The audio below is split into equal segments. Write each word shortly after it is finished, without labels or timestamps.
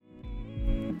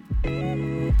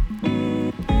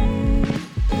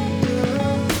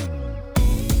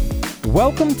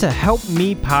Welcome to Help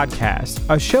Me Podcast,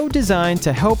 a show designed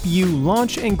to help you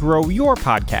launch and grow your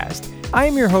podcast. I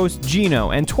am your host,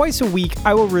 Gino, and twice a week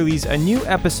I will release a new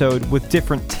episode with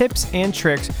different tips and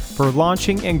tricks for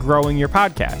launching and growing your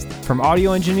podcast. From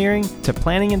audio engineering to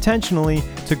planning intentionally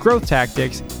to growth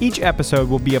tactics, each episode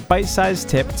will be a bite-sized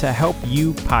tip to help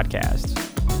you podcast.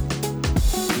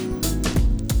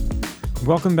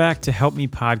 Welcome back to Help Me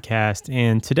Podcast,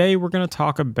 and today we're going to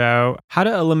talk about how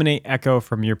to eliminate echo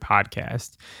from your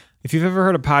podcast. If you've ever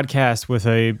heard a podcast with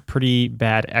a pretty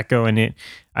bad echo in it,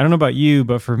 I don't know about you,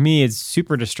 but for me, it's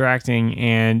super distracting,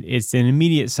 and it's an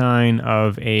immediate sign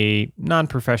of a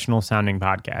non-professional sounding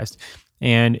podcast.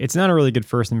 And it's not a really good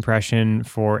first impression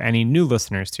for any new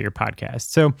listeners to your podcast.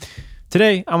 So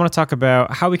today, I want to talk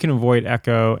about how we can avoid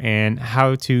echo and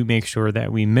how to make sure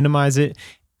that we minimize it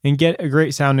and get a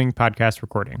great sounding podcast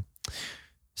recording.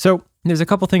 So there's a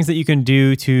couple things that you can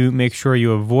do to make sure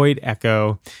you avoid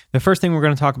echo. The first thing we're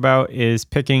going to talk about is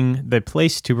picking the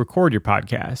place to record your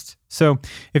podcast. So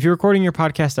if you're recording your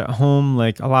podcast at home,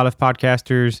 like a lot of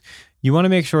podcasters, you want to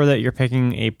make sure that you're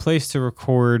picking a place to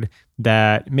record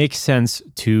that makes sense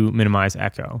to minimize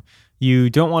echo. You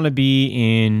don't want to be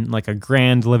in like a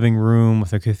grand living room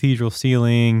with a cathedral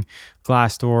ceiling,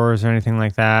 glass doors, or anything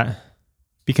like that,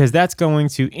 because that's going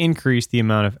to increase the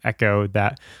amount of echo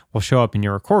that will show up in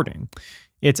your recording.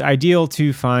 It's ideal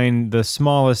to find the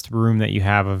smallest room that you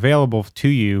have available to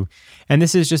you, and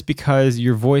this is just because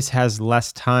your voice has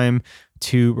less time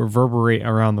to reverberate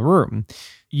around the room.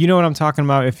 You know what I'm talking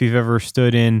about if you've ever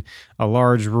stood in a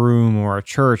large room or a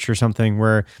church or something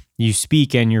where you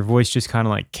speak and your voice just kind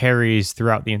of like carries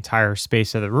throughout the entire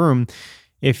space of the room.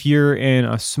 If you're in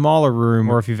a smaller room,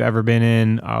 or if you've ever been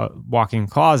in a walk-in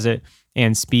closet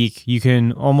and speak, you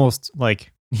can almost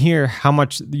like hear how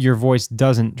much your voice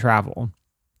doesn't travel.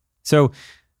 So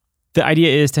the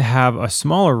idea is to have a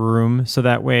smaller room so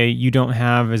that way you don't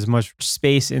have as much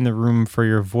space in the room for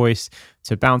your voice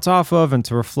to bounce off of and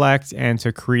to reflect and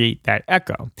to create that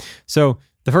echo. So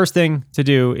the first thing to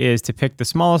do is to pick the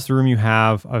smallest room you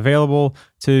have available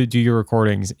to do your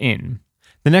recordings in.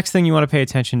 The next thing you want to pay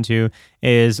attention to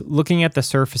is looking at the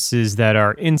surfaces that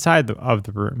are inside of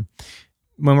the room.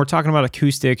 When we're talking about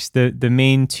acoustics, the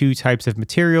main two types of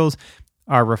materials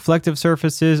are reflective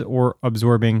surfaces or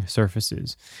absorbing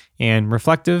surfaces. And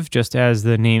reflective, just as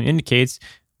the name indicates,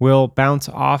 will bounce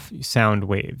off sound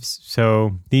waves.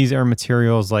 So these are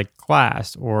materials like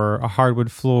glass or a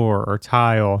hardwood floor or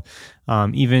tile.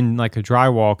 Even like a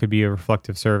drywall could be a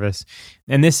reflective surface.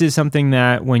 And this is something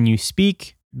that when you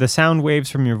speak, the sound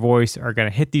waves from your voice are going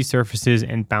to hit these surfaces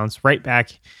and bounce right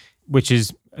back, which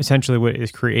is essentially what is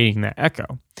creating that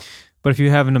echo. But if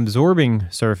you have an absorbing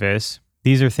surface,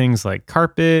 these are things like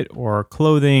carpet or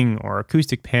clothing or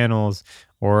acoustic panels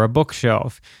or a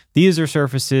bookshelf. These are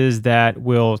surfaces that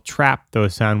will trap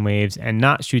those sound waves and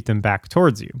not shoot them back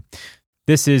towards you.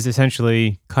 This is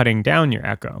essentially cutting down your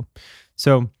echo.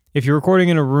 So if you're recording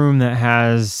in a room that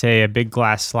has, say, a big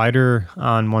glass slider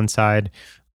on one side,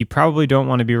 you probably don't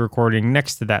want to be recording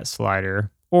next to that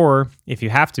slider. Or if you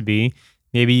have to be,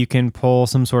 maybe you can pull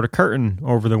some sort of curtain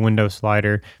over the window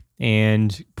slider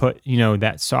and put,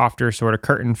 that softer sort of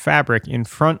curtain fabric in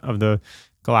front of the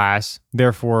glass,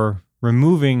 therefore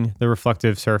removing the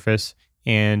reflective surface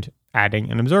and adding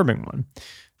an absorbing one.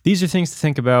 These are things to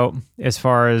think about as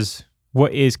far as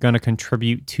what is going to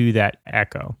contribute to that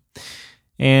echo.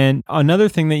 And another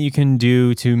thing that you can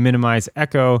do to minimize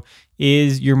echo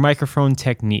is your microphone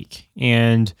technique.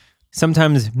 And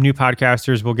sometimes new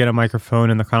podcasters will get a microphone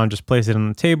and they'll kind of just place it on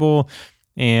the table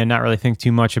and not really think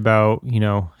too much about,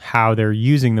 how they're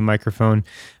using the microphone.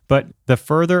 But the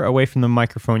further away from the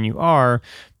microphone you are,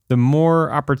 the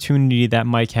more opportunity that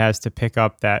mic has to pick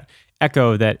up that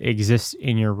echo that exists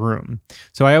in your room.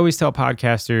 So I always tell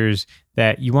podcasters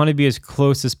that you want to be as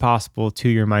close as possible to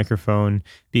your microphone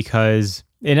because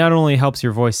it not only helps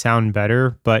your voice sound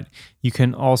better, but you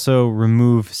can also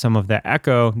remove some of the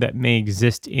echo that may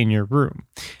exist in your room.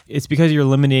 It's because you're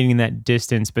eliminating that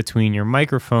distance between your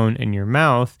microphone and your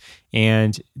mouth,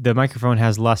 and the microphone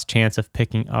has less chance of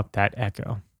picking up that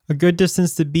echo. A good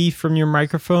distance to be from your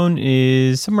microphone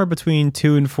is somewhere between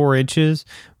 2 and 4 inches.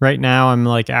 Right now, I'm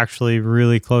actually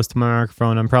really close to my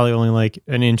microphone. I'm probably only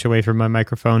an inch away from my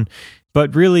microphone.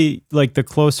 But really, the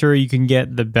closer you can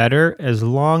get, the better, as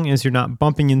long as you're not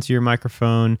bumping into your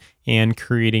microphone and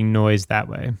creating noise that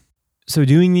way. So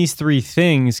doing these 3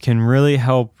 things can really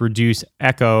help reduce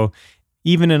echo,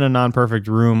 even in a non-perfect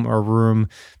room or room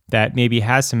that maybe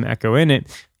has some echo in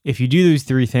it. if you do those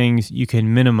three things, you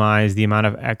can minimize the amount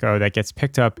of echo that gets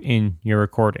picked up in your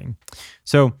recording.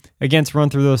 So again, to run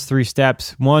through those three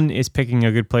steps, one is picking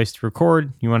a good place to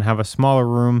record. You want to have a smaller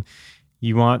room.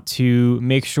 You want to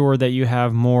make sure that you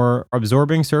have more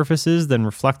absorbing surfaces than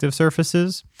reflective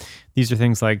surfaces. These are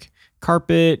things like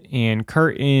carpet and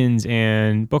curtains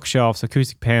and bookshelves,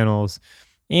 acoustic panels,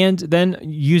 and then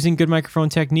using good microphone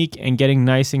technique and getting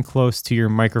nice and close to your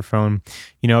microphone.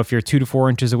 If you're 2 to 4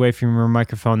 inches away from your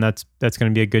microphone, that's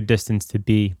going to be a good distance to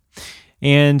be.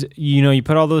 And, you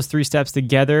put all those three steps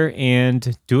together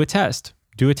and do a test.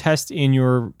 Do a test in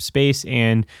your space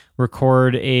and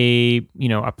record a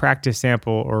practice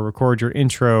sample, or record your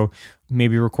intro,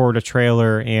 maybe record a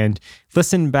trailer and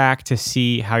listen back to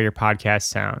see how your podcast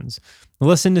sounds.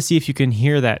 Listen to see if you can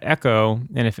hear that echo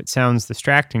and if it sounds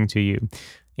distracting to you.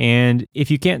 And if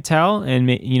you can't tell, and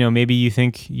maybe you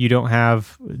think you don't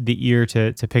have the ear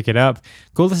to pick it up,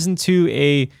 go listen to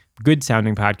a good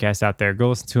sounding podcast out there. Go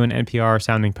listen to an NPR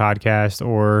sounding podcast,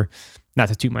 or not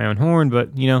to toot my own horn,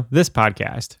 but this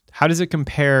podcast. How does it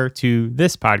compare to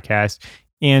this podcast?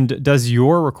 And does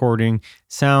your recording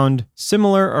sound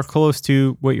similar or close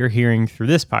to what you're hearing through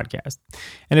this podcast?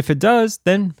 And if it does,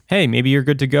 then hey, maybe you're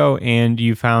good to go and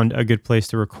you found a good place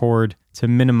to record to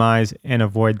minimize and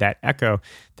avoid that echo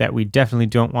that we definitely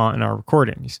don't want in our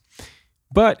recordings.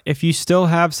 But if you still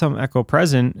have some echo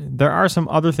present, there are some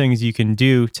other things you can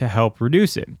do to help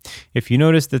reduce it. If you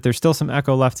notice that there's still some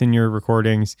echo left in your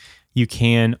recordings, you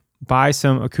can buy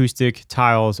some acoustic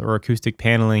tiles or acoustic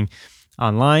paneling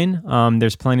online.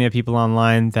 There's plenty of people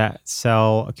online that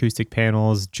sell acoustic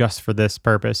panels just for this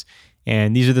purpose.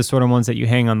 And these are the sort of ones that you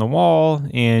hang on the wall,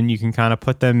 and you can kind of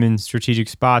put them in strategic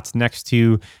spots next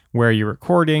to where you're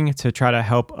recording to try to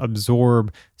help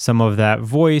absorb some of that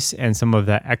voice and some of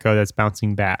that echo that's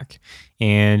bouncing back.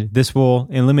 And this will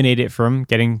eliminate it from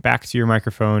getting back to your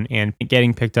microphone and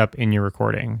getting picked up in your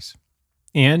recordings.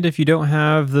 And if you don't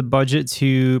have the budget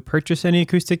to purchase any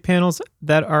acoustic panels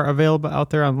that are available out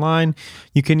there online,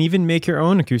 you can even make your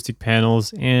own acoustic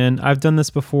panels. And I've done this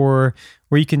before,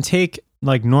 where you can take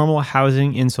like normal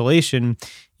housing insulation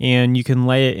and you can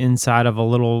lay it inside of a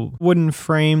little wooden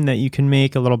frame that you can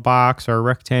make, a little box or a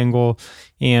rectangle,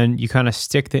 and you kind of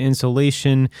stick the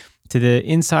insulation to the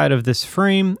inside of this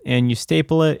frame and you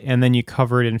staple it, and then you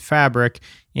cover it in fabric,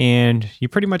 and you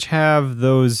pretty much have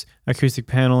those acoustic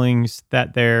panelings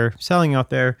that they're selling out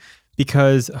there,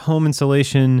 because home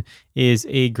insulation is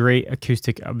a great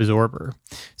acoustic absorber.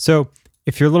 So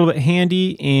if you're a little bit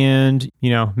handy and,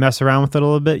 mess around with it a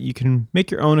little bit, you can make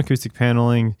your own acoustic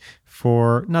paneling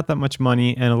for not that much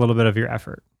money and a little bit of your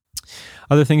effort.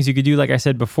 Other things you could do, like I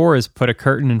said before, is put a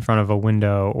curtain in front of a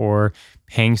window, or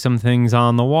hang some things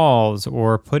on the walls,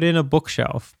 or put in a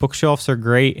bookshelf. Bookshelves are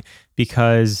great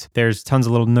because there's tons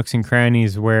of little nooks and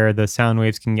crannies where the sound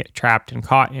waves can get trapped and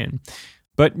caught in.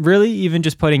 But really, even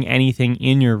just putting anything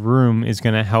in your room is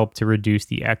going to help to reduce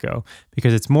the echo,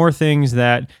 because it's more things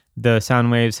that the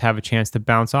sound waves have a chance to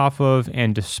bounce off of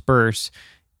and disperse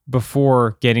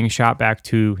before getting shot back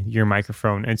to your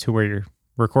microphone and to where you're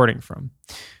recording from.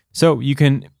 So you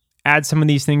can add some of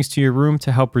these things to your room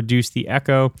to help reduce the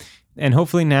echo. And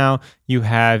hopefully now you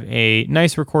have a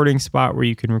nice recording spot where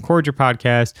you can record your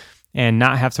podcast and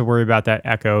not have to worry about that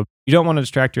echo. You don't want to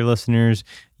distract your listeners.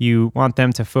 You want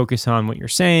them to focus on what you're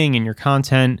saying and your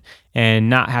content, and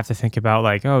not have to think about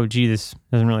like, oh, gee, this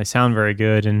doesn't really sound very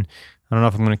good, and I don't know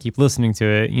if I'm going to keep listening to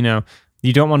it.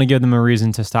 You don't want to give them a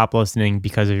reason to stop listening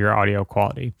because of your audio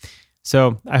quality.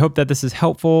 So I hope that this is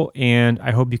helpful, and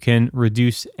I hope you can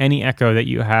reduce any echo that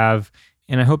you have,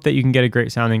 and I hope that you can get a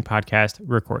great sounding podcast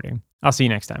recording. I'll see you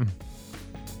next time.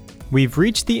 We've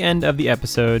reached the end of the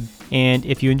episode, and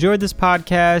if you enjoyed this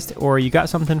podcast or you got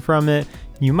something from it,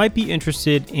 you might be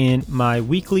interested in my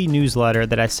weekly newsletter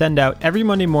that I send out every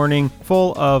Monday morning,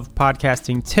 full of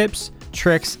podcasting tips,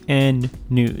 tricks, and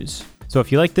news. So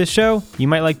if you like this show, you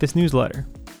might like this newsletter.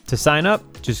 To sign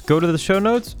up, just go to the show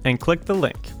notes and click the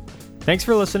link. Thanks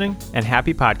for listening, and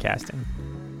happy podcasting.